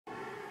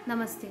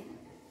Namaste.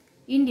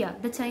 India,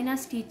 the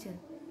China's teacher.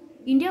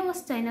 India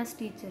was China's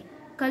teacher.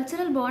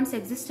 Cultural bonds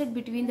existed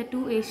between the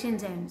two Asian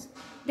giants.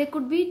 They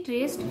could be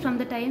traced from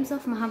the times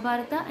of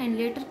Mahabharata and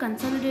later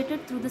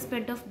consolidated through the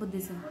spread of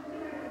Buddhism.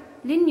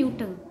 Lin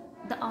Newton,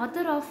 the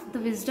author of The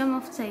Wisdom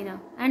of China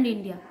and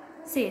India,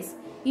 says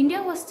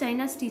India was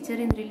China's teacher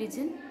in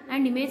religion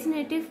and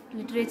imaginative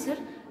literature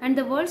and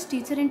the world's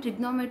teacher in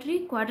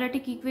trigonometry,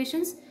 quadratic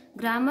equations,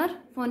 grammar,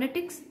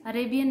 phonetics,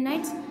 Arabian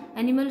Nights,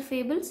 animal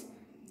fables,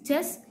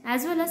 chess,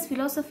 as well as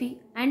philosophy,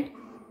 and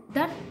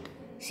that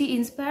she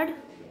inspired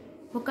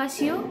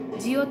Boccaccio,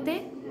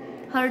 Goethe,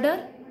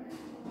 Herder,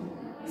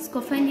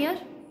 Schopenhauer,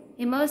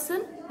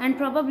 Emerson, and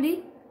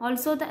probably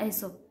also the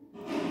Aesop.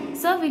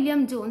 Sir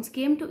William Jones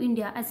came to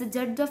India as a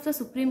judge of the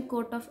Supreme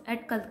Court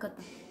at Calcutta.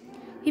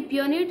 He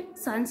pioneered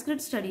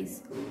Sanskrit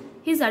studies.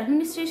 His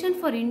administration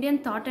for Indian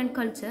thought and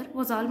culture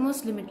was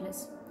almost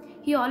limitless.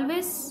 He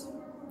always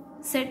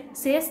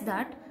says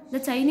that the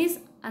Chinese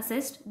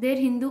assessed their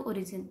Hindu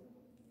origin.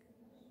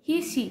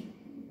 She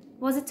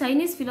was a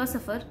Chinese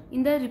philosopher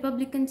in the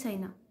Republican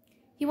China.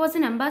 He was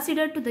an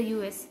ambassador to the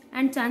US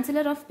and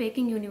Chancellor of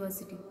Peking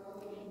University.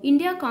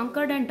 India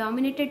conquered and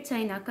dominated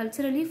China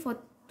culturally for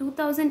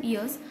 2000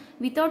 years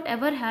without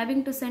ever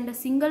having to send a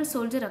single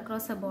soldier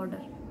across a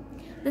border.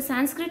 The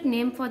Sanskrit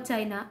name for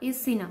China is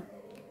Sina.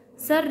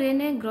 Sir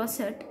René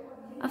Grosset,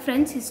 a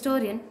French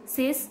historian,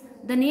 says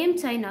the name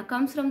China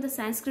comes from the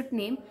Sanskrit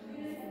name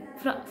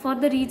for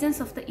the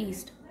regions of the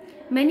East.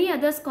 Many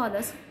other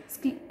scholars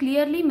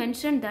clearly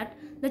mentioned that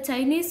the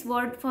Chinese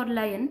word for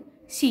lion,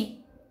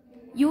 Shi,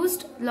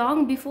 used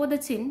long before the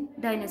Qin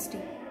dynasty,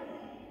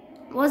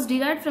 was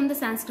derived from the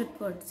Sanskrit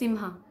word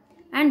Simha,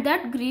 and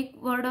that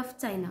Greek word of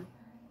China,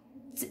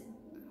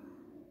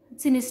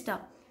 Cinista,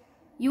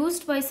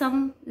 used by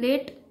some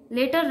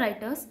later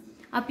writers,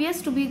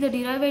 appears to be the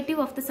derivative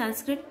of the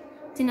Sanskrit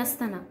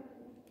Chinastana.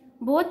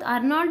 Both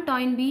Arnold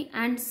Toynbee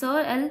and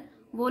Sir L.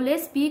 Vole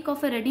speak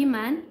of a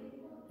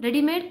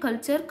ready-made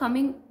culture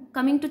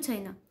coming to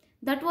China.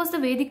 That was the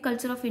Vedic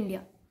culture of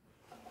India.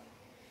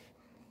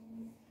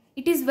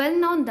 It is well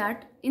known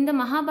that in the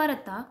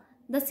Mahabharata,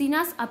 the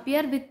Sinas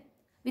appear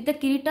with the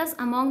Kiritas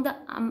among the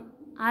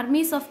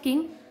armies of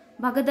King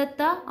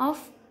Bhagadatta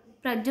of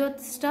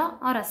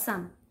Pragjyotishta or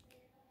Assam.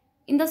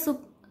 In the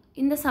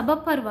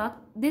Sabha Parva,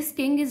 this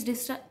king is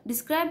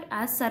described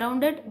as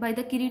surrounded by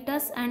the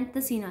Kiritas and the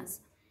Sinas.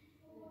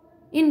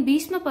 In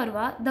Bhishma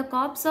Parva, the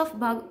corpse of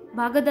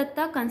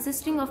Bhagadatta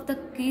consisting of the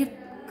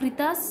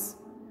Kritas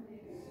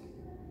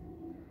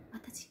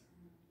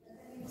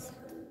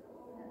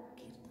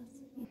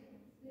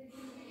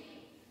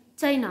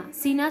China,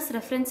 Sina's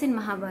reference in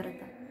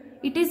Mahabharata.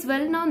 It is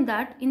well known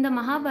that in the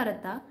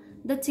Mahabharata,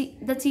 the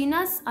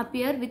Chinas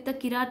appear with the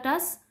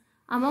Kiratas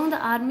among the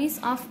armies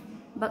of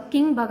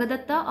King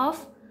Bhagadatta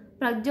of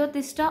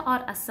Pragjyotishta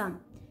or Assam.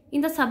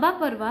 In the Sabha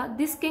Parva,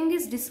 this king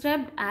is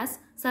described as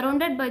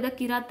surrounded by the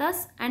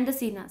Kiratas and the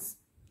Sinas.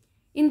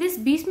 In this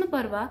Bhishma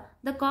Parva,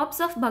 the corpse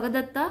of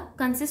Bhagadatta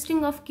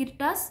consisting of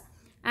Kiritas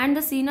and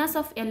the Sinas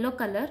of yellow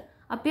color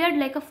appeared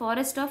like a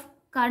forest of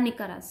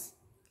Karnikaras.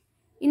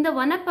 In the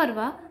Vana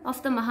Parva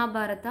of the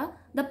Mahabharata,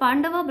 the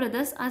Pandava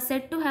brothers are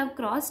said to have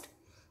crossed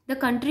the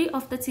country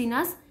of the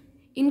Chinas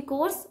in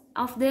course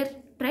of their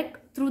trek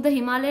through the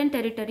Himalayan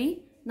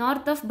territory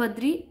north of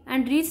Badri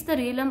and reached the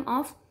realm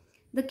of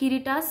the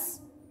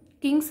Kiritas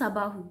King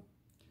Sabahu.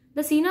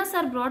 The Sinas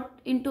are brought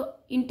into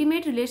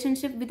intimate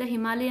relationship with the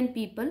Himalayan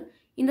people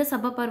in the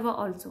Sabha Parva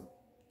also.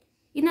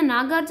 In the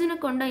Nagarjuna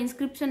Konda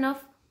inscription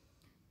of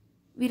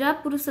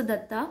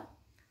Virapurushadatta,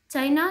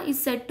 China is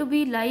said to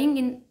be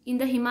lying in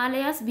the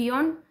Himalayas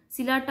beyond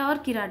Silata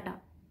or Kirata.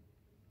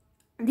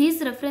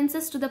 These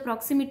references to the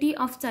proximity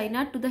of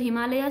China to the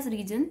Himalayas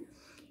region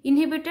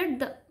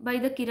inhabited by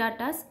the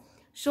Kiratas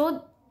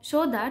show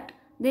that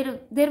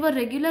there were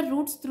regular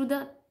routes through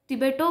the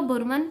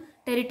Tibeto-Burman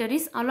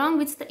territories along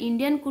which the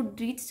Indian could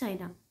reach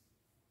China.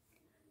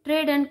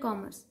 Trade and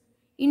commerce.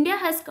 India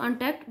has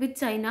contact with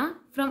China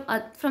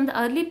from the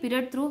early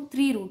period through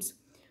three routes.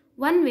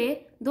 One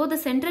way, though the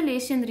Central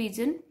Asian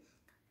region.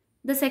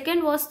 The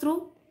second was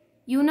through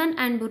Yunnan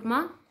and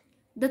Burma.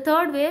 The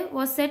third way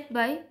was set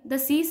by the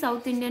Sea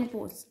South Indian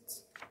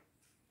posts.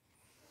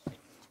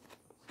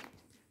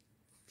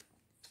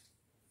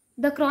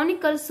 The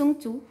chronicle Sun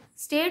Tzu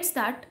states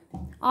that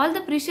all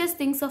the precious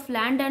things of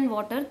land and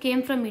water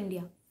came from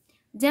India.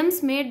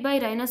 Gems made by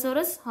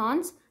rhinoceros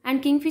horns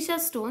and kingfisher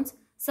stones,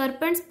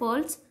 serpents'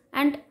 pearls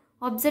and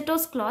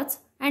obsetos cloths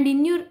and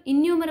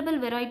innumerable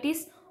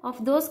varieties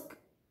of those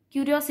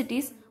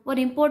curiosities were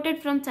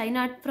imported from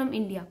China from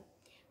India.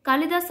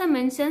 Kalidasa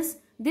mentions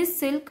this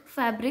silk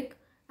fabric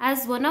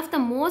as one of the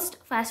most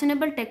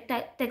fashionable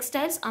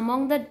textiles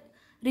among the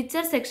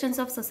richer sections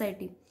of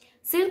society.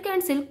 Silk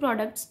and silk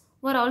products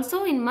were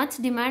also in much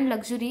demand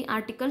luxury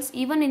articles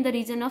even in the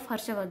region of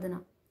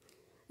Harshavardhana.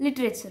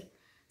 Literature.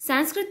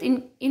 Sanskrit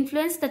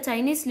influenced the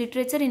Chinese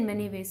literature in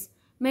many ways.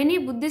 Many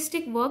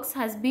Buddhistic works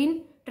has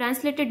been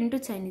translated into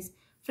Chinese.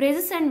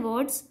 Phrases and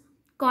words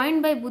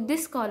coined by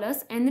Buddhist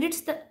scholars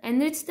enrich the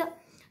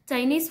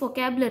Chinese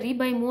vocabulary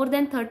by more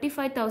than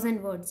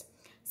 35,000 words.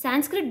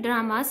 Sanskrit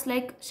dramas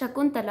like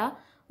Shakuntala,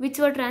 which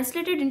were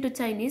translated into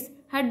Chinese,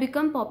 had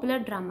become popular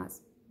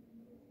dramas.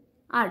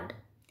 Art.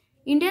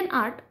 Indian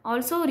art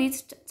also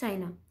reached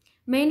China,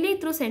 mainly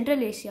through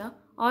Central Asia,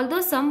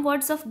 although some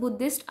words of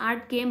Buddhist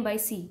art came by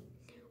sea.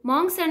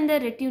 Monks and their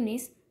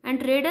retinues and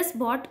traders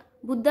brought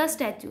Buddha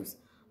statues,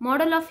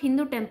 model of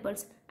Hindu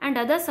temples, and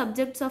other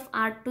subjects of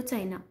art to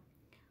China.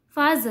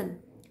 Farzan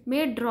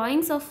made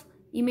drawings of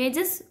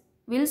images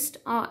whilst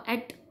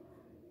at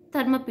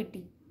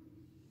Thermopylae.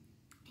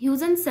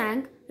 Huzan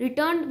Sang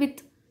returned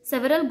with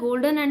several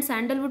golden and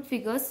sandalwood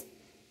figures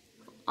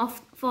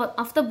of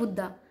the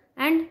Buddha,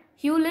 and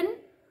Hulin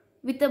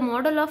with a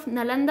model of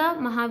Nalanda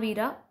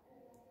Mahavira.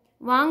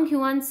 Wang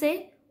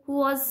Huanse, who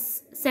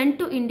was sent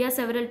to India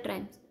several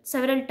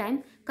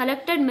times,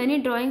 collected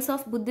many drawings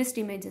of Buddhist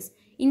images,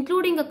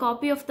 including a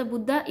copy of the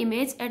Buddha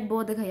image at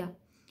Bodh Gaya.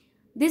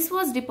 This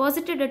was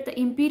deposited at the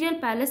imperial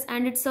palace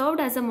and it served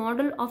as a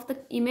model of the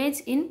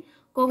image in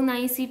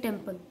Kognaisi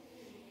temple.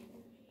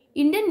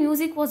 Indian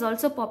music was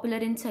also popular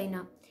in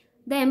China.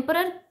 The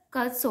Emperor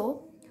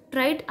Kazuo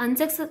tried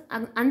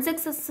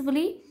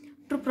unsuccessfully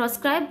to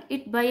proscribe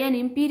it by an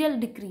imperial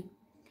decree.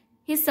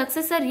 His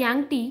successor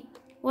Yang Ti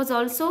was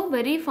also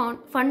very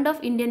fond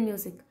of Indian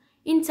music.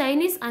 In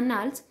Chinese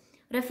annals,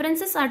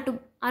 references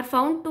are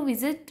found to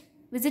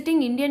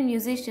visiting Indian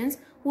musicians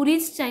who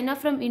reached China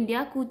from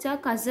India,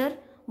 Kucha, Khazar,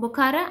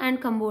 Bukhara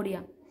and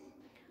Cambodia.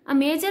 A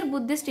major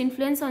Buddhist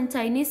influence on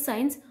Chinese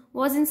science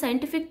was in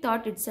scientific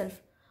thought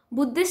itself.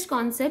 Buddhist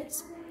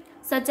concepts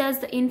such as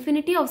the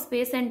infinity of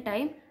space and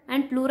time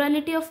and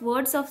plurality of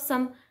words of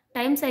some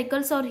time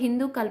cycles or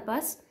Hindu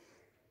kalpas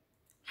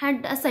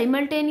had a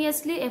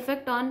simultaneously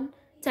effect on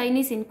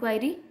Chinese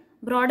inquiry,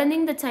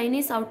 broadening the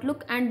Chinese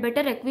outlook and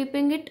better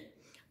equipping it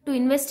to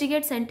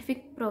investigate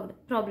scientific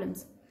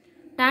problems.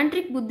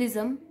 Tantric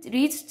Buddhism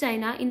reached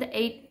China in the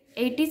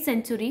 18th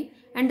century,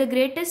 and the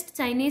greatest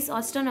Chinese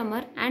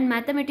astronomer and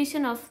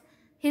mathematician of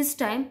his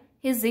time,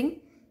 Hsing,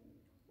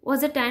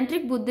 was a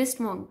Tantric Buddhist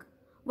monk.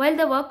 While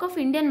the work of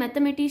Indian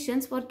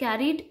mathematicians were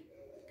carried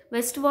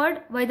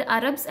westward by the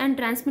Arabs and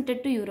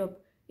transmitted to Europe,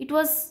 it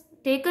was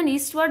taken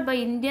eastward by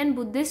Indian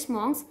Buddhist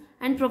monks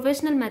and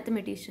professional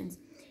mathematicians.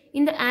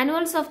 In the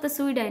annals of the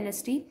Sui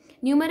dynasty,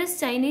 numerous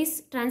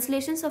Chinese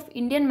translations of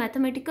Indian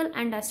mathematical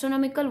and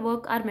astronomical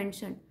work are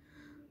mentioned,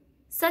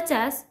 such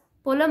as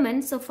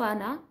Polomen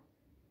Sophana,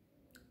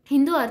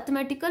 Hindu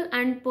Arithmetical,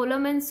 and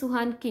Polomen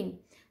Suhan King.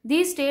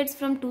 These dates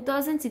from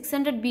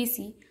 2600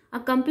 BC. A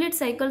complete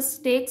cycle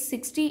takes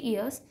 60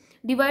 years,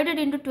 divided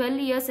into 12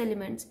 years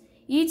elements.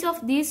 Each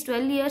of these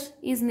 12 years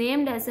is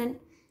named as an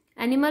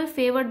animal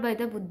favored by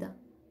the Buddha.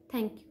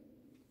 Thank you.